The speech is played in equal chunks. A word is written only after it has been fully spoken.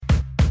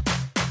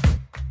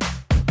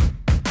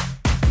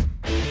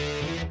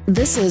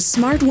This is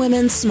Smart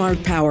Women,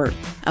 Smart Power,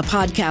 a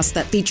podcast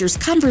that features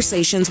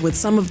conversations with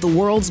some of the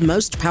world's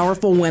most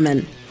powerful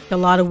women. A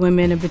lot of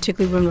women, and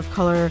particularly women of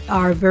color,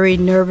 are very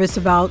nervous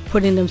about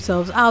putting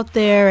themselves out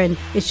there, and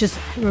it's just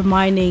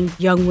reminding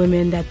young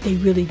women that they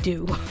really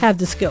do have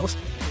the skills.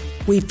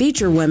 We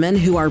feature women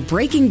who are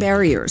breaking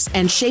barriers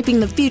and shaping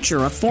the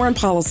future of foreign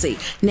policy,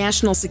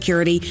 national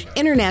security,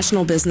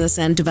 international business,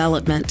 and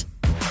development.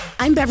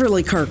 I'm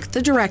Beverly Kirk,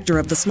 the director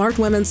of the Smart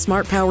Women,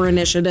 Smart Power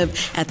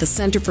initiative at the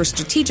Center for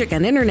Strategic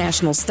and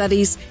International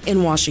Studies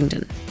in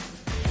Washington.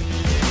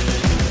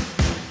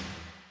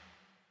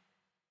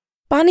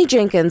 Bonnie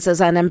Jenkins is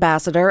an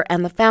ambassador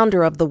and the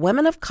founder of the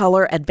Women of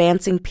Color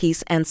Advancing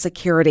Peace and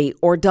Security,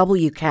 or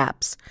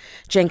WCAPS.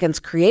 Jenkins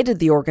created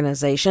the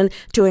organization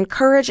to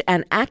encourage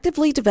and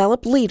actively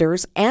develop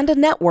leaders and a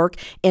network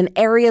in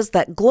areas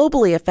that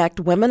globally affect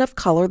women of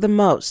color the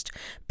most: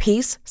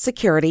 peace,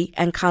 security,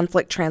 and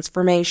conflict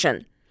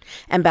transformation.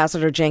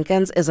 Ambassador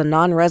Jenkins is a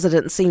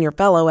non-resident senior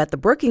fellow at the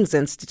Brookings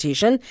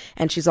Institution,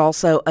 and she's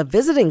also a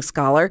visiting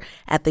scholar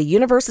at the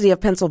University of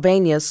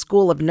Pennsylvania's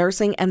School of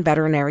Nursing and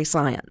Veterinary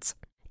Science.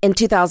 In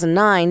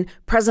 2009,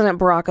 President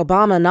Barack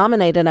Obama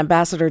nominated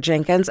Ambassador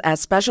Jenkins as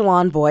Special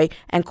Envoy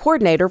and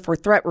Coordinator for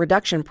Threat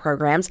Reduction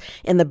Programs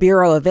in the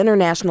Bureau of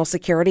International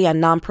Security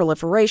and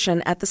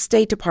Nonproliferation at the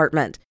State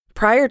Department.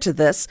 Prior to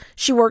this,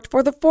 she worked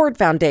for the Ford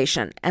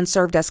Foundation and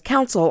served as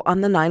counsel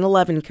on the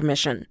 9/11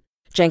 Commission.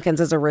 Jenkins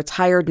is a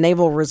retired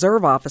Naval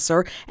Reserve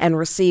officer and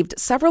received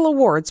several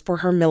awards for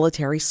her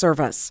military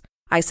service.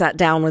 I sat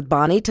down with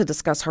Bonnie to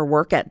discuss her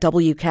work at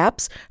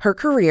WCAPS, her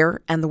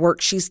career, and the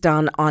work she's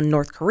done on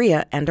North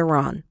Korea and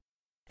Iran.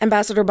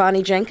 Ambassador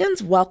Bonnie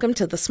Jenkins, welcome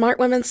to the Smart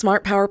Women,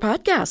 Smart Power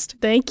podcast.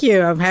 Thank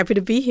you. I'm happy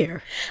to be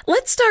here.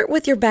 Let's start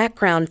with your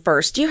background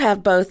first. You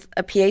have both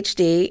a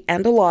PhD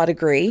and a law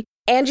degree,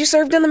 and you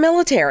served in the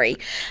military.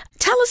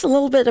 Tell us a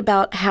little bit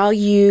about how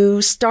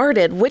you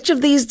started. Which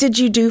of these did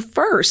you do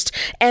first?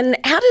 And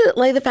how did it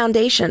lay the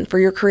foundation for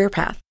your career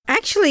path?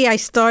 Actually, I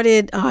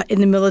started in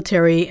the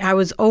military. I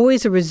was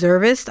always a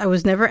reservist. I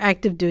was never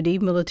active duty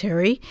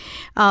military.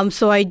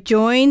 So I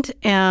joined,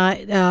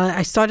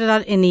 I started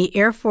out in the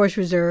Air Force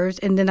Reserves,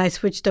 and then I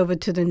switched over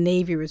to the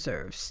Navy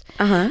Reserves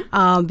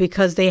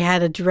because they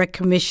had a direct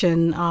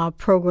commission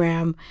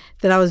program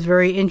that I was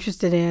very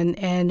interested in,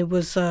 and it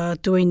was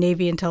doing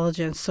Navy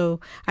intelligence.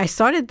 So I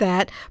started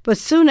that, but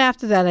soon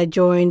after that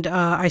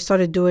I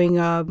started doing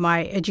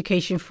my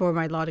education for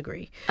my law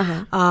degree.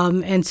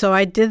 And so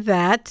I did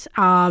that.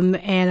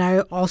 And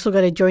I also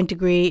got a joint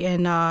degree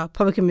in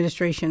public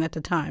administration at the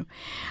time.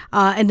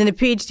 And then the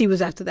PhD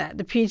was after that.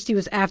 The PhD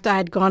was after I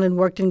had gone and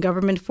worked in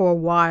government for a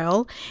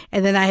while.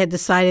 And then I had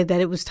decided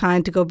that it was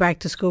time to go back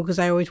to school because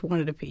I always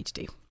wanted a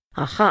PhD.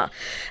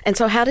 And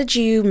so how did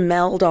you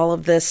meld all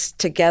of this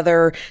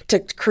together to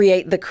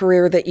create the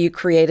career that you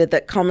created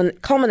that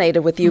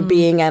culminated with you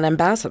being an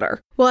ambassador?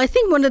 Well, I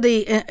think one of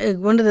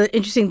the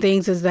interesting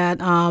things is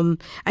that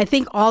I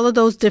think all of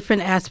those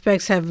different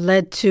aspects have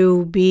led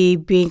to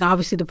being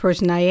obviously the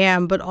person I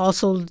am, but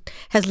also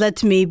has led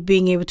to me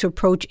being able to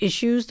approach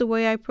issues the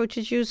way I approach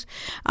issues.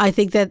 I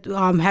think that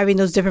having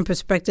those different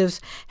perspectives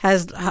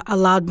has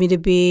allowed me to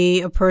be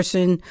a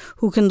person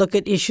who can look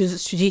at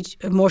issues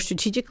more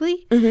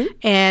strategically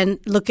and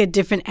look at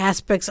different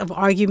aspects of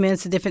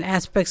arguments, different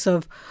aspects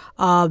of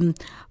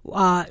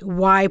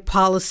why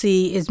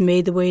policy is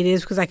made the way it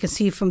is, because I can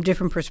see from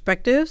different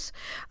perspectives,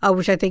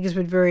 which I think has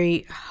been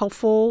very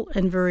helpful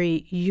and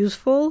very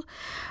useful.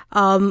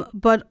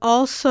 But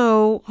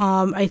also,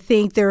 I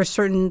think there are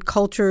certain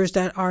cultures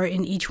that are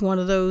in each one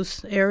of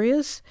those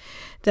areas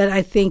that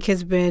I think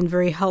has been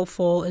very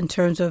helpful in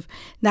terms of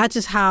not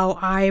just how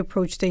I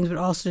approach things, but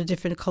also the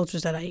different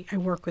cultures that I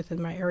work with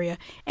in my area.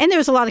 And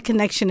there's a lot of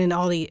connection in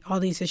all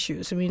these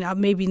issues. I mean,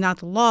 maybe not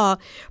the law,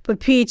 but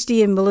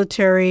PhD and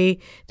military,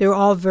 they're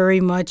all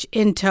very much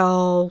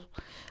intel,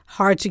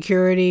 hard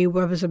security,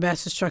 weapons of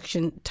mass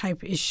destruction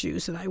type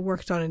issues that I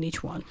worked on in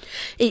each one.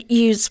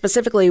 You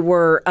specifically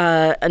were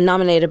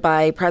nominated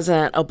by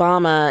President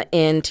Obama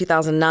in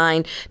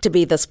 2009 to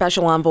be the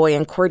Special Envoy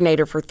and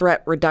Coordinator for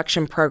Threat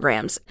Reduction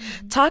Programs.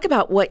 Talk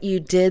about what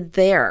you did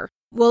there.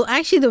 Well,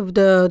 actually,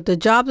 the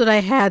job that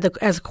I had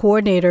as a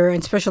coordinator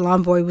and special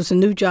envoy was a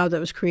new job that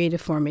was created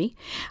for me.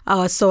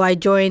 So I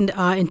joined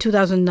in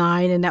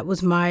 2009, and that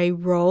was my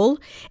role.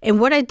 And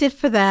what I did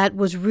for that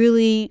was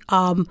really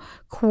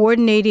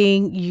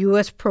coordinating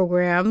U.S.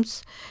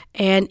 programs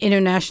and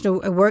international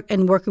work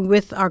and working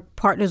with our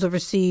partners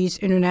overseas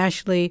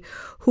internationally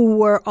who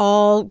were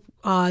all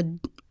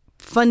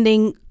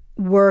funding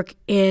work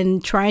in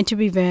trying to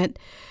prevent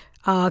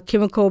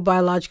chemical,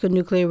 biological,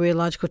 nuclear,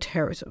 radiological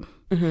terrorism.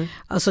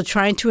 So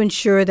trying to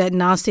ensure that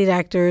non-state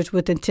actors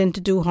with intent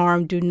to do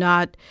harm do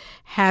not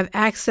have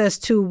access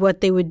to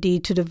what they would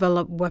need to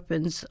develop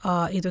weapons,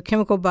 either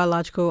chemical,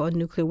 biological, or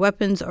nuclear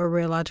weapons, or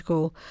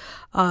radiological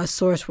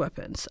source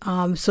weapons.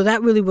 So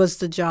that really was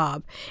the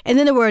job. And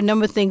then there were a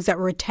number of things that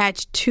were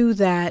attached to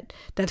that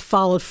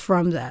followed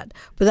from that.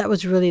 But that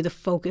was really the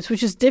focus,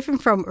 which is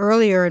different from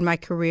earlier in my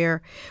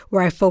career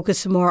where I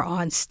focused more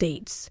on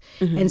states.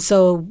 Mm-hmm. And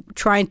so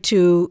trying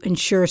to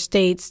ensure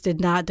states did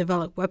not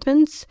develop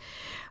weapons,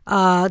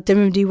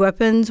 WMD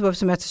weapons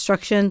of mass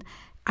destruction,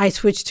 I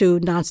switched to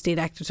non-state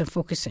actors and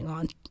focusing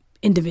on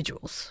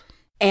individuals.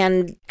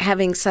 And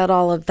having said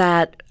all of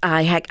that,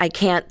 I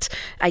can't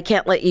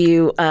let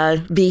you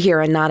be here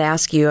and not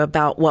ask you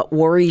about what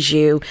worries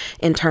you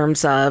in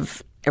terms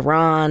of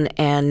Iran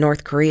and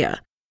North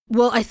Korea.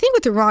 Well, I think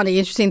with Iran, the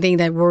interesting thing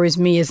that worries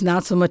me is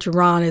not so much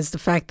Iran as the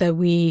fact that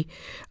we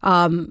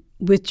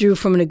withdrew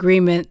from an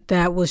agreement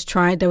that was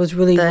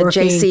really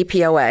working. The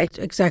JCPOA.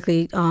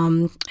 Exactly.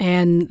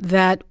 And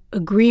that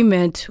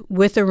agreement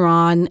with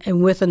Iran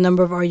and with a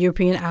number of our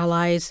European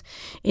allies,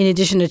 in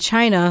addition to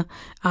China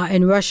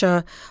and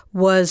Russia,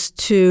 was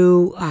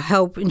to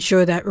help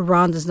ensure that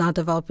Iran does not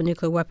develop a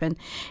nuclear weapon.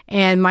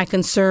 And my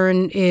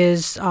concern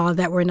is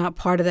that we're not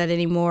part of that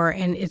anymore,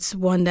 and it's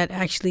one that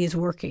actually is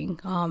working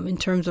in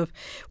terms of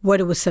what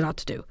it was set out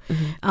to do.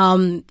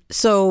 Mm-hmm.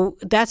 So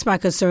that's my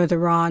concern with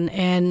Iran.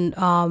 And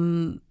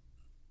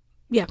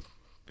yeah.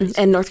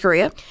 And North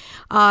Korea?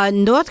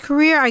 North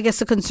Korea, I guess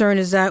the concern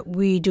is that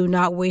we do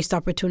not waste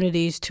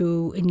opportunities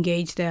to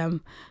engage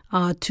them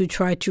to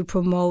try to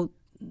promote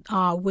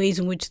ways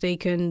in which they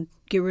can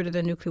get rid of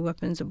their nuclear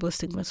weapons and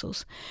ballistic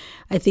missiles.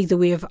 I think that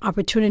we have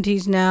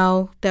opportunities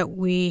now that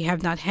we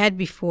have not had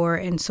before,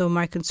 and so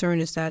my concern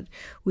is that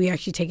we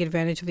actually take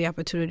advantage of the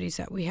opportunities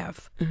that we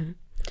have. Mm-hmm.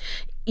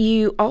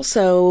 You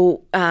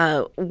also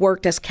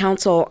worked as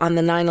counsel on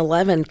the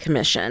 9/11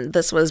 Commission.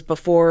 This was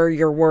before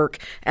your work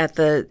at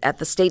the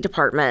State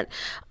Department,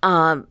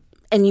 and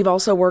you've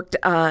also worked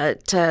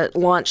to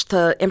launch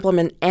the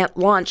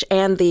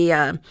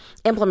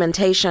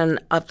implementation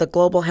of the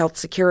Global Health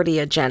Security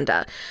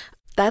Agenda.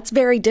 That's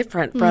very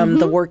different from mm-hmm.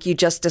 the work you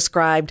just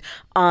described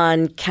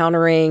on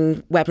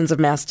countering weapons of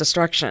mass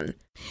destruction.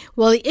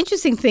 Well, the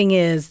interesting thing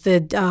is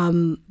that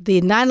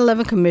the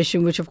 9/11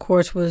 Commission, which of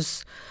course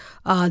was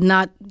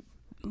not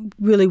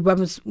really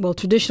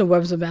traditional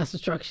weapons of mass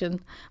destruction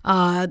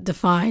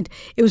defined.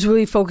 It was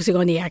really focusing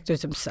on the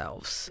actors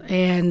themselves.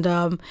 And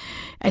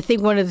I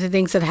think one of the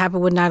things that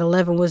happened with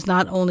 9/11 was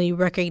not only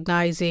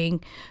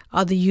recognizing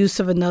the use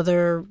of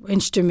another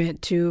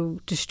instrument to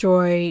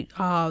destroy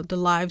the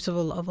lives of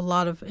a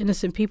lot of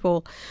innocent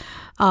people,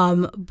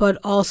 but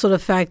also the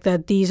fact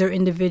that these are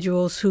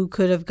individuals who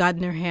could have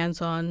gotten their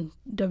hands on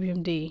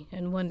WMD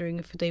and wondering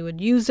if they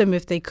would use them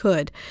if they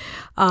could.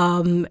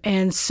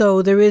 And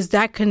so there is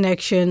that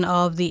connection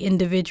of the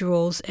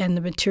individuals and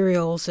the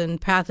materials and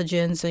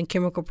pathogens and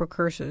chemical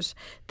precursors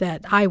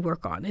that I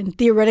work on. And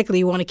theoretically,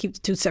 you want to keep the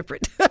two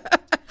separate.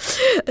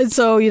 And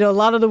so, a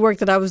lot of the work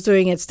that I was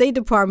doing at State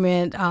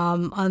Department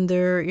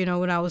under,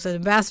 when I was an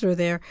ambassador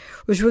there,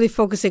 was really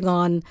focusing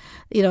on,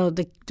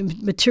 the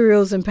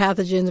materials and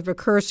pathogens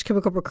and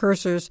chemical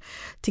precursors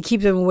to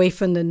keep them away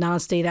from the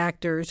non-state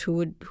actors who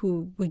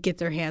would get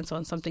their hands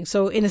on something.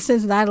 So in a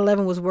sense,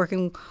 9/11 was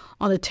working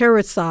on the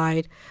terrorist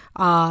side,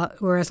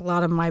 whereas a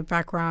lot of my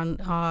background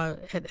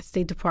at the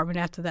State Department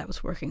after that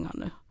was working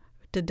on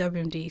the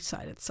WMD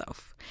side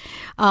itself.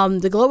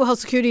 The Global Health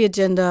Security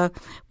Agenda,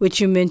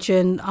 which you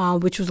mentioned,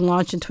 which was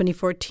launched in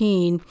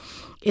 2014,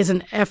 is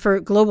an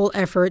global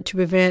effort to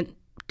prevent,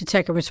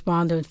 detect, and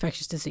respond to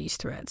infectious disease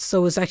threats. So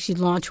it was actually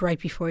launched right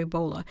before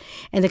Ebola.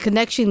 And the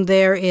connection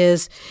there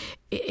is,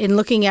 in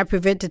looking at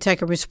prevent,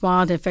 detect, and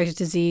respond to infectious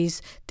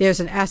disease, there's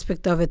an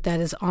aspect of it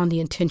that is on the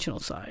intentional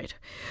side.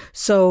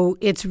 So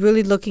it's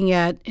really looking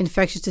at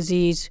infectious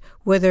disease,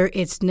 whether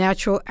it's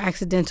natural,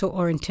 accidental,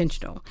 or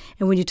intentional.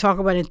 And when you talk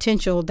about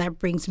intentional, that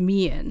brings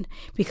me in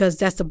because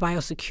that's the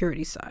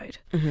biosecurity side.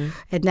 Mm-hmm.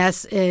 And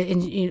that's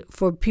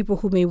for people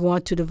who may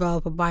want to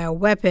develop a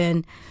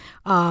bioweapon,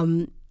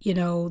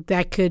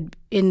 that could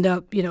end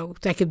up,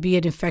 that could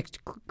be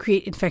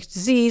create infectious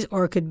disease,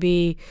 or it could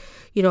be,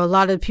 a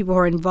lot of the people who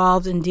are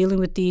involved in dealing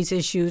with these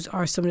issues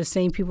are some of the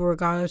same people,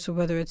 regardless of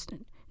whether it's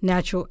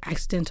natural,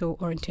 accidental,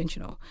 or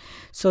intentional.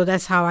 So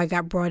that's how I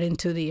got brought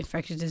into the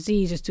infectious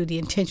disease, is through the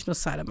intentional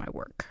side of my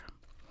work.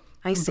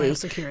 I see.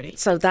 Biosecurity.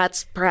 So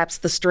that's perhaps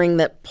the string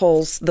that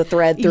pulls the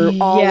thread through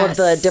all of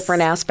the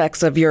different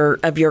aspects of your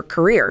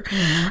career.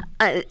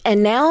 Mm-hmm.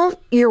 And now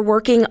you're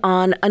working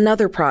on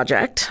another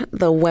project,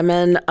 the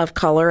Women of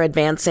Color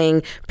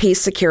Advancing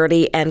Peace,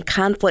 Security, and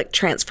Conflict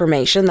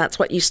Transformation. That's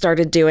what you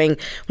started doing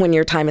when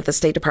your time at the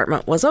State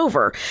Department was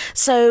over.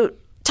 So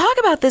talk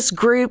about this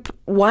group,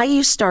 why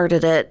you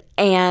started it,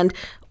 and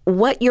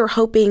what you're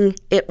hoping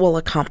it will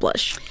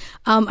accomplish.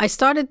 I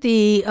started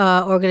the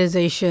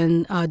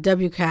organization,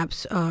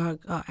 WCAPS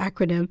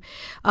acronym,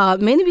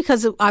 mainly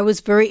because I was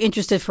very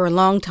interested for a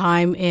long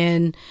time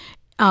in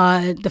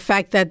the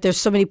fact that there's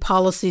so many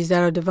policies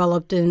that are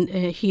developed in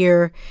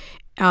here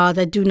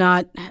that do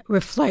not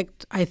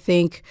reflect, I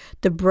think,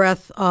 the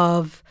breadth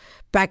of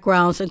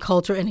backgrounds and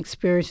culture and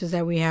experiences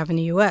that we have in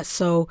the U.S.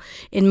 So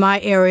in my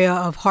area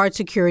of hard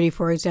security,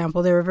 for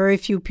example, there were very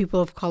few people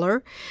of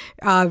color,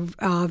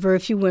 very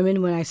few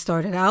women when I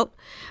started out.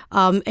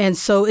 And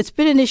so it's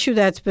been an issue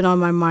that's been on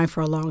my mind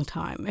for a long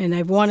time. And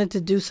I've wanted to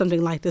do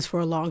something like this for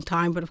a long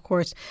time. But of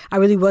course, I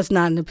really was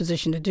not in a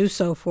position to do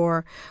so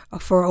for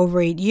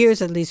over 8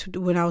 years, at least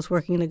when I was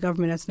working in the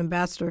government as an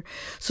ambassador.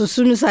 So as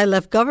soon as I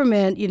left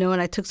government,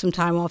 and I took some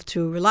time off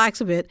to relax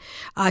a bit,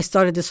 I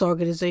started this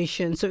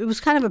organization. So it was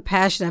kind of a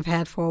passion I've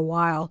had for a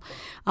while.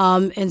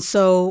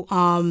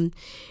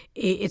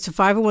 It's a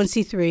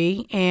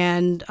 501c3,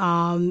 and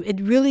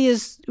it really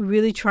is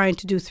trying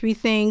to do three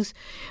things.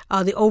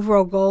 The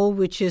overall goal,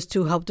 which is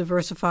to help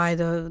diversify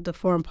the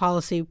foreign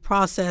policy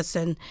process,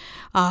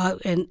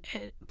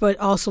 but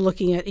also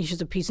looking at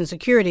issues of peace and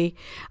security,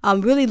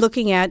 really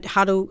looking at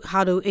how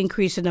to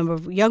increase the number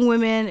of young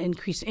women,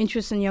 increase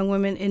interest in young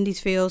women in these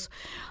fields,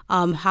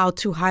 how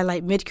to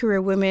highlight mid-career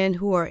women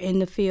who are in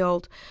the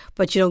field,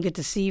 but you don't get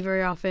to see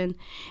very often,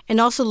 and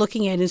also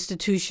looking at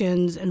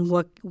institutions and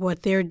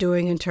what they're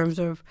doing in terms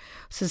of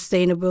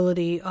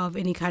sustainability of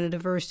any kind of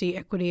diversity,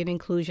 equity, and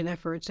inclusion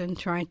efforts, and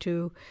trying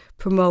to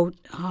promote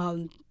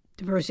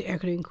diversity,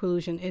 equity, and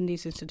inclusion in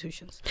these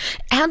institutions.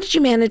 How did you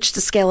manage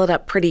to scale it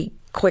up pretty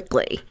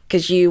quickly?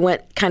 Because you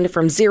went kind of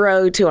from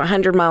 0 to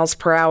 100 miles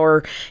per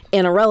hour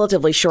in a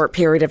relatively short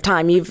period of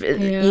time. You've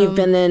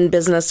been in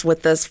business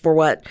with this for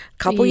what, a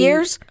couple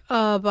years?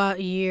 About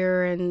a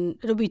year, and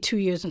it'll be 2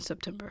 years in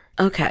September.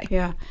 Okay.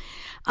 Yeah.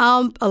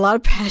 A lot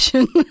of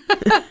passion,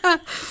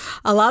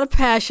 a lot of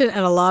passion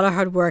and a lot of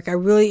hard work. I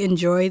really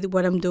enjoy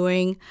what I'm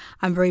doing.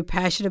 I'm very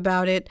passionate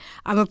about it.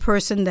 I'm a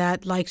person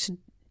that likes to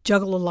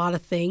juggle a lot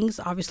of things,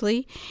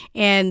 obviously.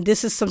 And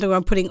this is something where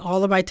I'm putting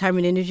all of my time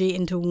and energy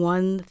into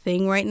one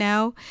thing right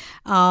now.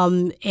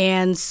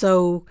 And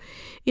so,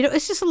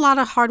 it's just a lot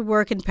of hard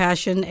work and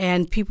passion,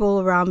 and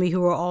people around me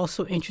who are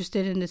also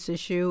interested in this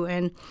issue.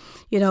 And,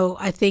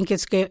 I think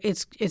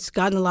it's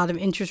gotten a lot of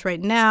interest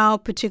right now,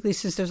 particularly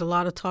since there's a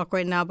lot of talk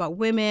right now about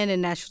women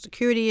and national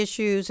security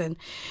issues and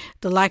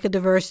the lack of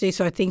diversity.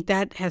 So I think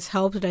that has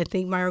helped, and I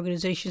think my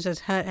organization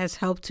has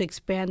helped to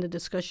expand the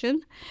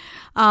discussion.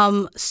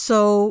 It's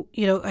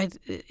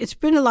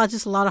been a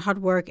lot of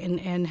hard work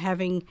and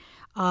having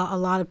a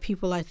lot of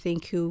people, I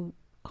think, who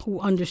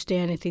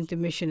understand and think the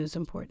mission is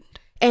important.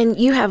 And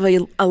you have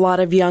a lot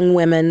of young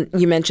women.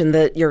 You mentioned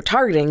that you're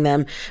targeting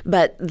them,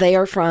 but they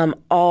are from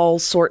all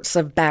sorts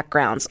of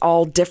backgrounds,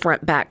 all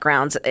different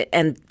backgrounds,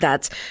 and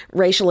that's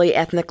racially,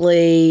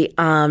 ethnically,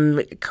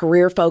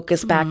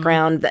 career-focused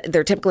background.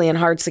 They're typically in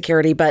hard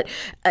security, but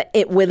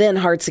within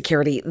hard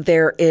security,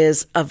 there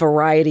is a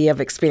variety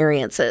of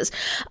experiences.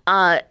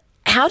 How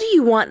do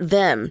you want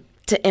them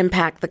to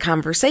impact the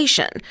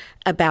conversation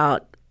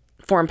about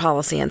foreign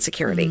policy and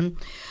security?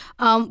 Mm-hmm.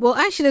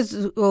 Actually,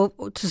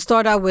 to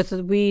start out with,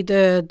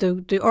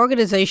 the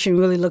organization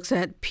really looks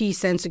at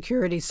peace and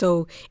security.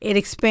 So it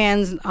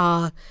expands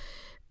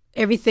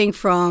everything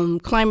from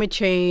climate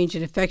change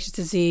and infectious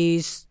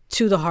disease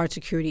to the hard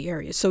security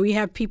areas. So we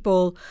have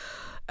people,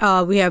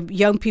 we have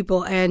young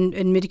people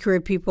and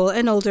mid-career people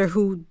and older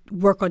who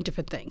work on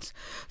different things.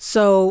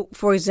 So,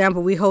 for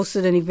example, we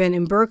hosted an event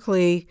in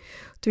Berkeley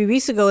 3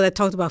 weeks ago that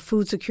talked about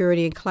food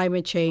security and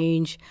climate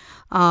change,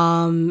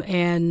 and we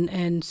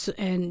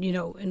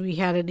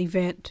had an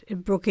event in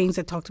Brookings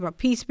that talked about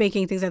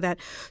peacemaking, things like that.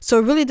 So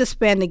it really does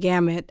span the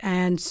gamut,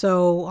 and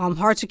so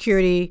hard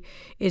security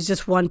is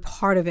just one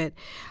part of it.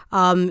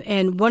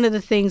 And one of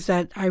the things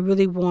that I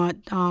really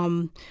want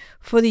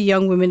for the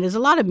young women is a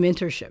lot of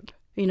mentorship.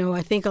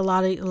 I think a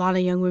lot of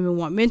young women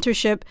want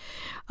mentorship,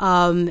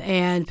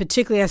 and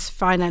particularly I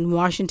find that in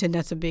Washington,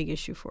 that's a big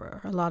issue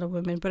for a lot of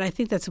women. But I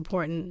think that's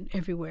important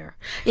everywhere.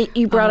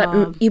 You brought up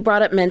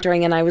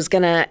mentoring, and I was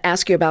going to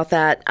ask you about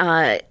that.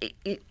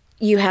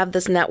 You have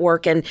this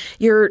network, and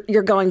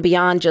you're going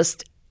beyond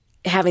just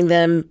having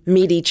them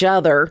meet each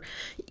other.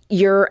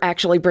 You're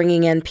actually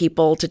bringing in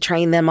people to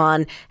train them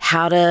on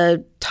how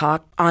to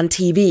talk on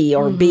TV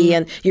or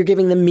you're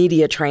giving them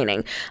media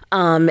training.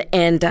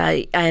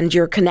 And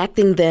you're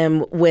connecting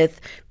them with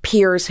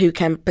peers who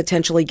can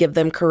potentially give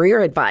them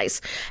career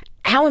advice.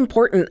 How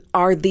important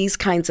are these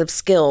kinds of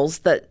skills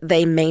that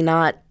they may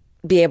not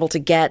be able to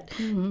get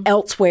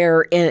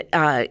elsewhere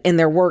in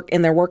their work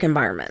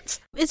environments?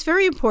 It's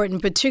very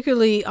important,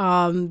 particularly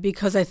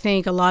because I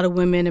think a lot of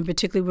women, and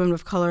particularly women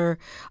of color,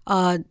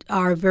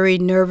 are very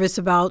nervous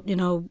about,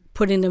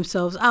 putting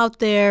themselves out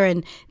there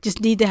and just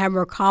need to have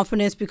more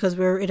confidence because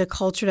we're in a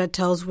culture that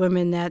tells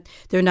women that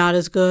they're not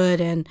as good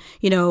and,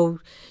 you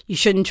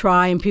shouldn't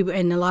try.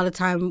 And a lot of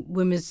time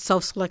women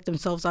self-select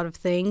themselves out of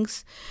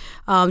things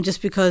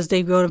just because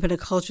they've grown up in a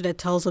culture that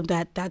tells them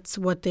that that's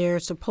what they're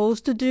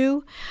supposed to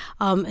do.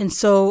 And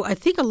so I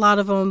think a lot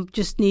of them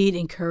just need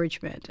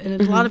encouragement.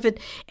 And a lot of it,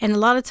 and a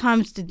lot of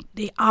times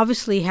they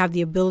obviously have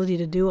the ability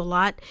to do a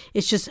lot.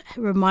 It's just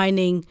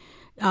reminding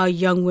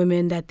young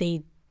women that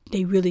they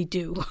they really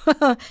do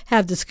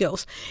have the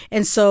skills.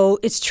 And so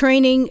it's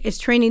training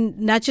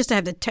not just to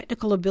have the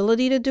technical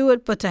ability to do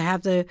it, but to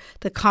have the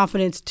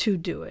confidence to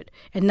do it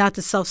and not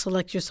to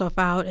self-select yourself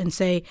out and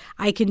say,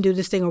 I can do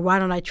this thing, or why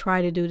don't I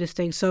try to do this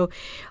thing? So,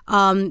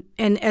 and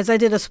as I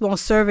did a small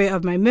survey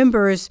of my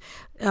members,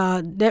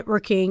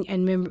 networking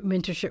and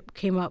mentorship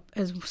came up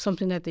as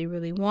something that they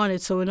really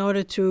wanted. So in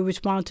order to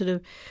respond to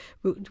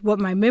what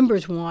my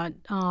members want,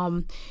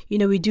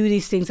 we do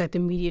these things like the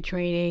media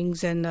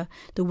trainings and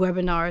the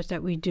webinars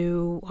that we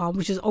do,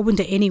 which is open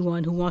to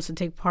anyone who wants to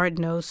take part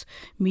in those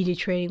media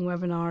training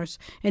webinars.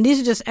 And these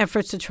are just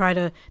efforts to try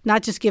to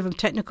not just give them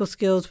technical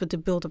skills, but to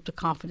build up the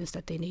confidence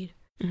that they need.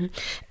 Mm-hmm.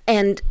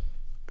 And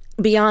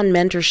beyond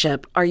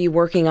mentorship, are you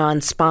working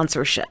on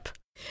sponsorship?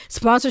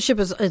 Sponsorship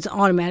is an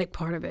automatic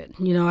part of it.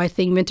 I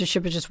think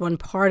mentorship is just one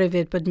part of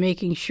it, but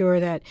making sure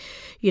that,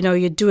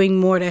 you're doing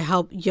more to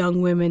help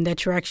young women,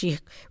 that you're actually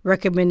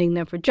recommending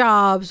them for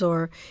jobs,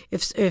 or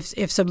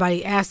if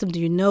somebody asks them, do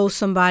you know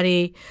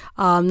somebody?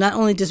 Not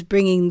only just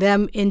bringing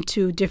them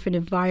into different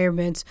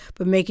environments,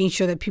 but making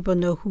sure that people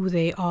know who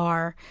they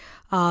are.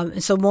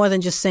 And so more than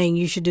just saying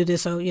you should do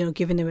this, or,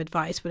 giving them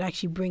advice, but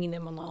actually bringing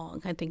them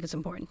along, I think is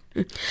important.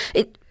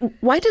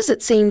 Why does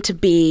it seem to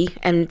be,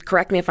 and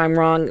correct me if I'm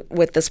wrong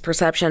with this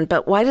perception,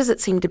 but why does it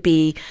seem to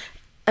be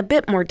a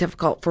bit more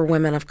difficult for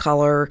women of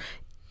color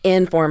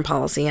in foreign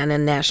policy and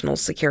in national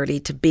security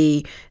to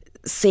be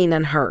seen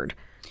and heard?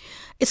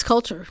 It's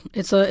culture.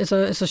 It's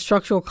a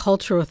structural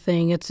cultural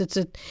thing. And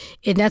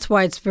that's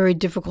why it's very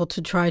difficult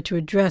to try to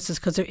address, is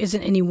because there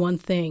isn't any one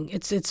thing.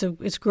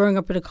 It's growing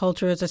up in a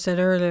culture, as I said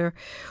earlier,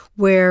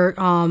 where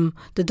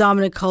the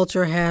dominant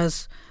culture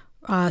has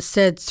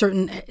sets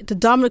certain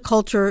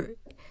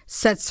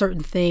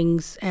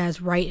things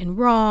as right and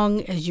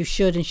wrong, as you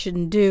should and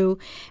shouldn't do,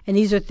 and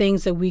these are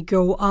things that we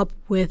grow up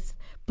with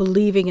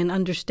believing and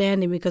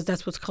understanding because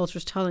that's what culture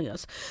is telling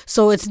us.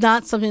 So it's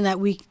not something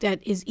that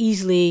is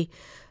easily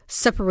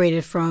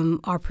separated from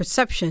our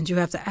perceptions. You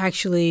have to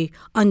actually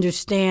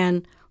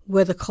understand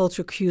where the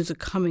cultural cues are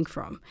coming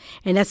from.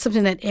 And that's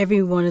something that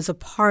everyone is a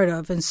part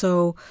of. And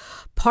so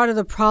part of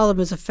the problem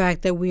is the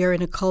fact that we are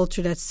in a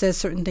culture that says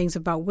certain things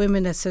about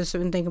women, that says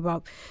certain things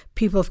about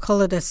people of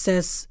color, that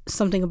says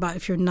something about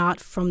if you're not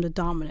from the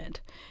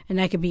dominant. And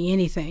that could be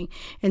anything.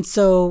 And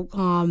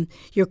so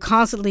you're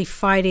constantly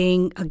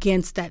fighting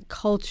against that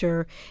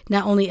culture,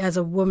 not only as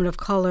a woman of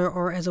color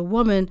or as a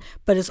woman,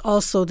 but it's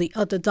also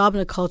the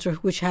dominant culture,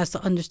 which has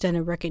to understand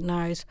and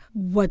recognize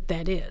what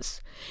that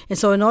is. And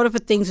so in order for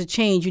things to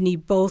change, you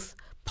need both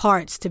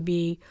parts to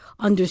be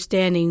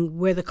understanding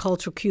where the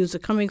cultural cues are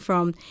coming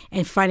from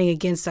and fighting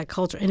against that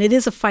culture. And it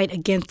is a fight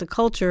against the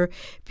culture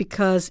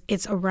because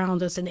it's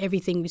around us in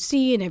everything we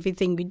see and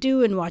everything we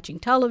do, and watching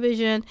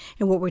television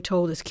and what we're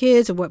told as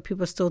kids and what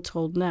people are still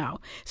told now.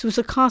 So it's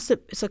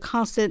a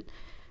constant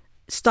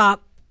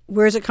stop.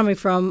 Where is it coming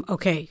from?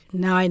 Okay,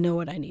 now I know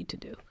what I need to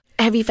do.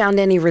 Have you found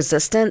any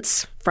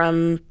resistance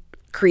from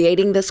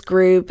creating this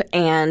group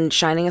and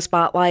shining a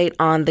spotlight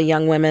on the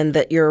young women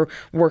that you're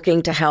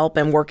working to help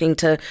and working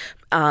to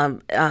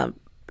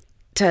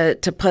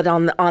put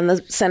on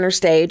the center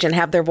stage and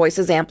have their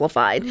voices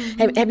amplified?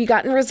 Mm-hmm. Have you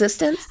gotten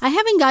resistance? I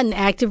haven't gotten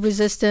active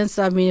resistance.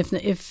 I mean,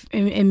 if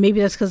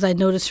maybe that's because I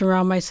know to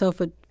surround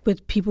myself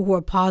with people who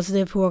are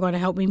positive, who are going to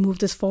help me move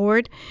this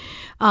forward.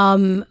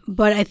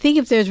 But I think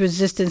if there's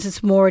resistance,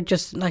 it's more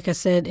just, like I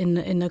said,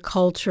 in the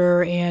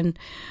culture and,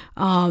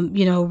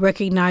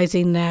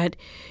 recognizing that,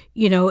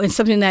 and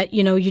something that,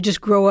 you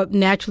just grow up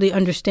naturally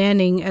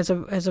understanding as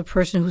a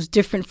person who's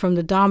different from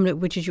the dominant,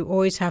 which is you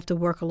always have to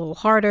work a little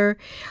harder,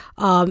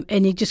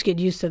 and you just get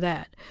used to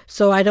that.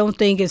 So I don't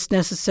think it's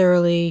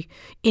necessarily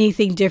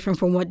anything different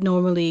from what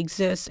normally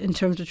exists in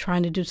terms of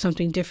trying to do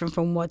something different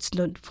from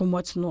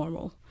what's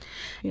normal.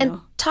 And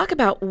talk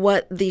about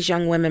what these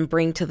young women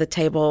bring to the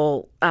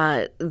table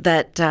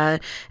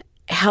that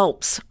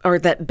helps or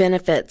that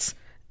benefits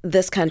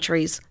this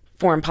country's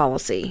foreign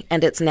policy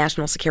and its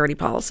national security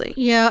policy.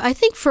 Yeah, I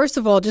think first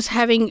of all, just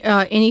having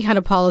any kind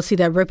of policy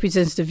that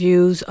represents the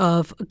views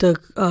of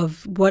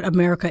what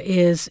America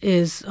is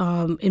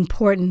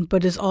important,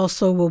 but is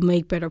also will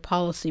make better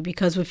policy.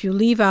 Because if you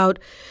leave out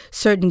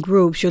certain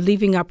groups, you're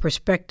leaving out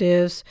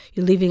perspectives,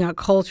 you're leaving out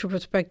cultural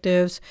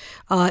perspectives.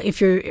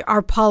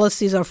 Our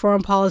policies, our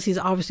foreign policies,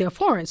 obviously are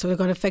foreign, so they're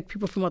going to affect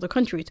people from other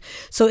countries.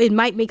 So it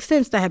might make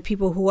sense to have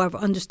people who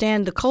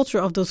understand the culture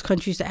of those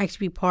countries to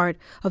actually be part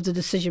of the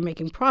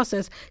decision-making process,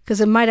 because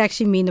it might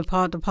actually mean the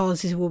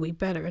policies will be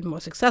better and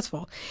more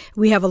successful.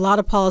 We have a lot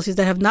of policies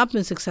that have not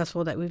been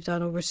successful that we've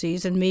done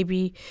overseas, and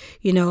maybe,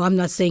 I'm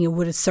not saying it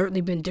would have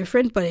certainly been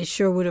different, but it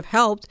sure would have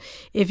helped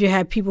if you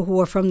had people who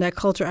are from that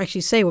culture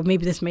actually say, well,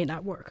 maybe this may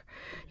not work.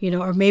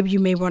 or maybe you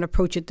may want to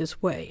approach it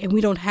this way. And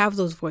we don't have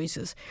those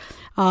voices.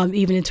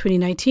 Even in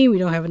 2019, we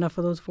don't have enough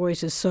of those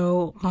voices.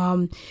 So,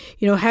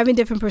 having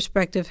different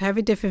perspectives,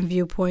 having different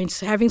viewpoints,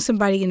 having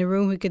somebody in the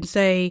room who can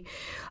say,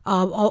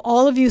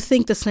 all of you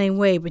think the same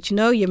way, but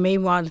you may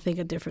want to think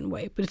a different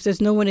way. But if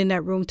there's no one in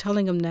that room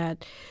telling them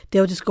that,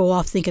 they'll just go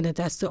off thinking that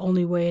that's the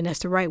only way and that's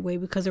the right way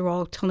because they're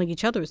all telling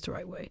each other it's the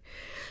right way.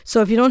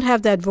 So if you don't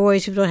have that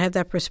voice, if you don't have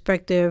that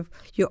perspective,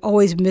 you're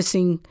always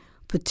missing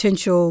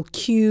potential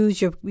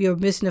cues. You're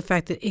missing the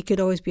fact that it could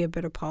always be a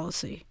better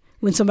policy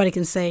when somebody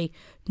can say,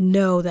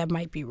 no, that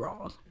might be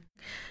wrong.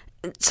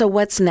 So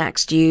what's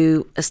next?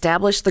 You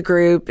established the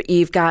group.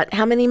 You've got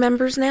how many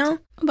members now?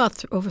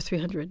 About over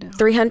 300 now.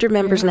 300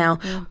 members now.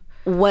 Yeah.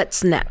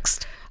 What's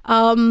next?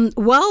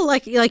 Well,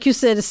 like you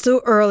said, it's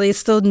still early, it's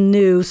still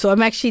new. So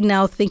I'm actually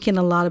now thinking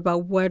a lot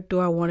about what do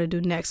I want to do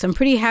next. I'm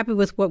pretty happy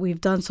with what we've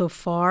done so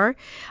far.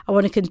 I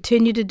want to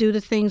continue to do the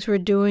things we're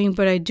doing,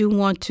 but I do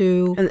want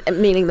to...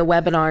 Meaning the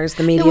webinars,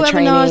 the media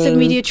training, webinars, the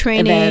media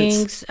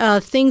trainings,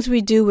 things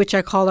we do, which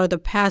I call are the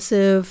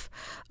passive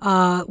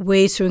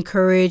ways to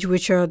encourage,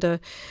 which are the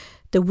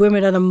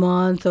Women of the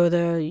Month or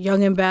the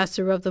Young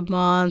Ambassador of the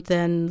Month,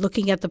 and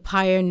looking at the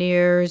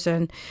pioneers.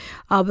 And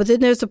but then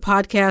there's the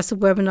podcast, the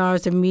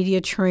webinars, the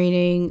media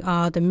training,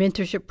 the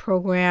mentorship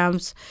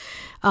programs,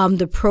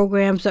 the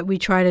programs that we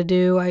try to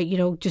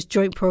do, just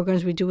joint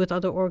programs we do with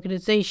other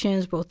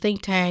organizations, both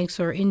think tanks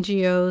or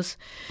NGOs.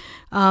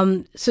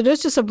 So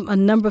there's just a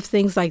number of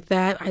things like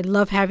that. I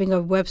love having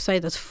a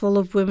website that's full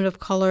of women of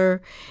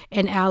color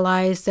and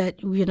allies that,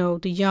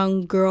 the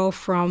young girl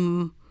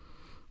from,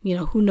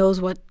 who knows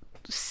what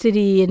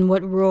city and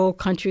what rural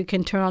country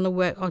can turn on the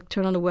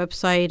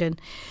website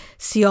and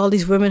see all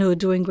these women who are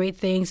doing great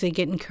things and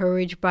get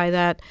encouraged by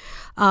that.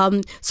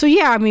 I'm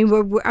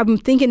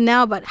thinking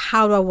now about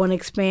how do I want to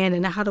expand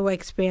and how do I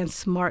expand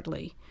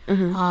smartly,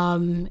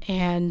 looking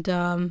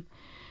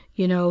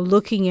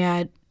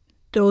at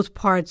those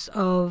parts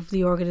of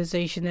the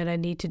organization that I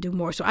need to do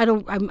more. So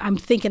I'm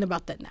thinking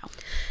about that now.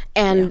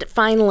 And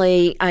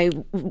finally, I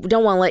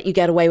don't want to let you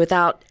get away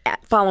without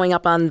following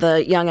up on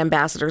the young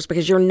ambassadors,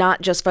 because you're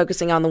not just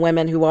focusing on the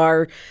women who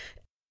are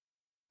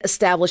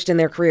established in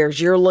their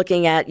careers. You're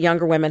looking at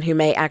younger women who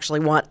may actually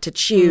want to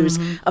choose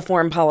a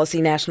foreign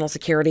policy, national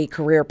security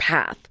career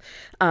path.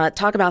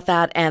 Talk about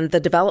that and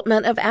the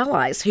development of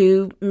allies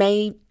who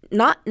may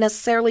not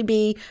necessarily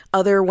be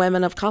other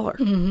women of color.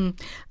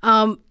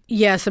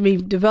 Yes,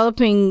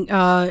 developing.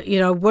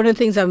 One of the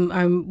things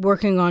I'm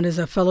working on is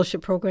a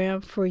fellowship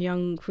program for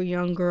young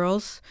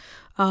girls.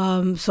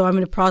 So I'm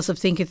in the process of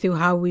thinking through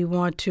how we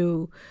want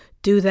to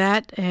do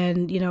that,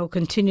 and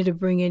continue to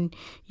bring in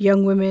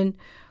young women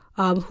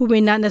who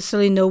may not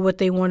necessarily know what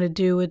they want to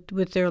do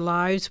with their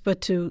lives,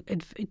 but to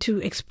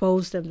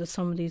expose them to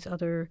some of these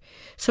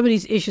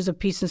issues of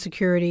peace and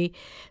security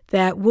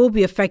that will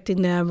be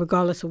affecting them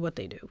regardless of what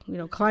they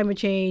do. Climate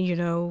change,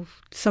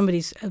 some of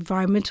these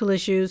environmental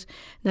issues,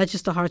 not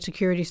just the hard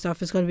security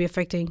stuff, is going to be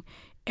affecting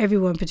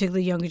everyone,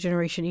 particularly younger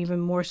generation, even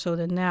more so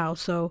than now.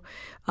 So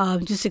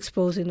just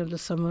exposing them to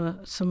some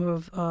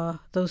of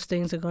those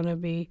things are going to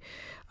be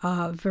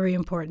very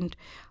important.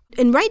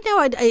 And right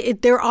now,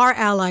 there are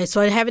allies, so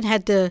I haven't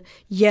had to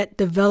yet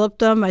develop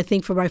them. I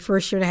think for my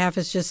first year and a half,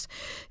 it's just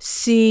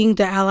seeing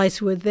the allies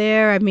who are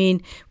there.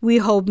 We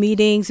hold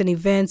meetings and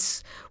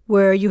events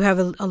where you have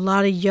a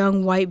lot of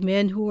young white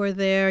men who are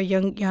there,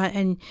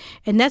 and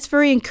that's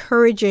very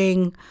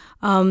encouraging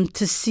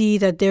to see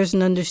that there's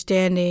an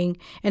understanding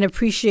and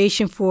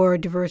appreciation for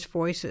diverse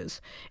voices.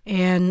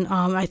 And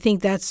I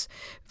think that's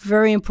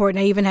very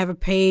important. I even have a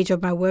page on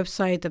my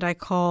website that I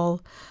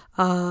call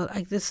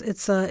like this.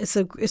 It's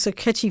a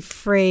catchy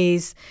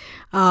phrase.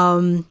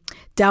 Down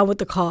with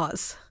the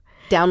cause.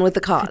 Down with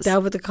the cause.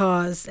 Down with the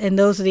cause. And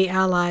those are the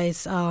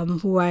allies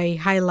who I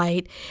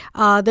highlight.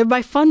 They're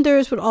my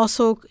funders, but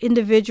also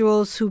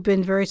individuals who've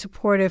been very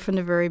supportive from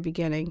the very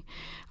beginning.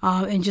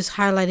 And just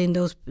highlighting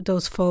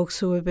those folks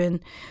who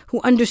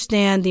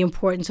understand the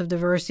importance of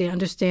diversity,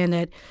 understand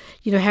that,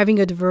 having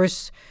a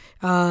diverse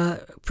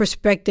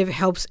perspective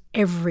helps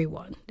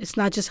everyone. It's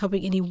not just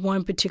helping any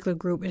one particular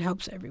group, it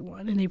helps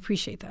everyone, and they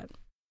appreciate that.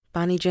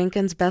 Bonnie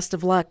Jenkins, best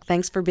of luck.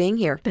 Thanks for being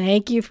here.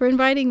 Thank you for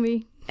inviting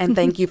me. And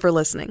thank you for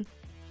listening.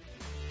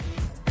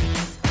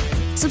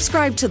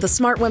 Subscribe to the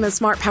Smart Women,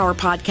 Smart Power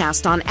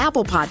podcast on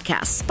Apple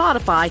Podcasts,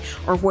 Spotify,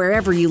 or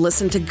wherever you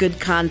listen to good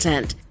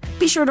content.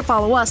 Be sure to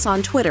follow us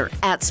on Twitter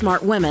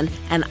 @SmartWomen,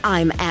 and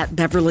I'm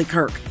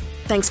 @BeverlyKirk.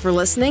 Thanks for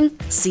listening.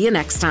 See you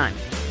next time.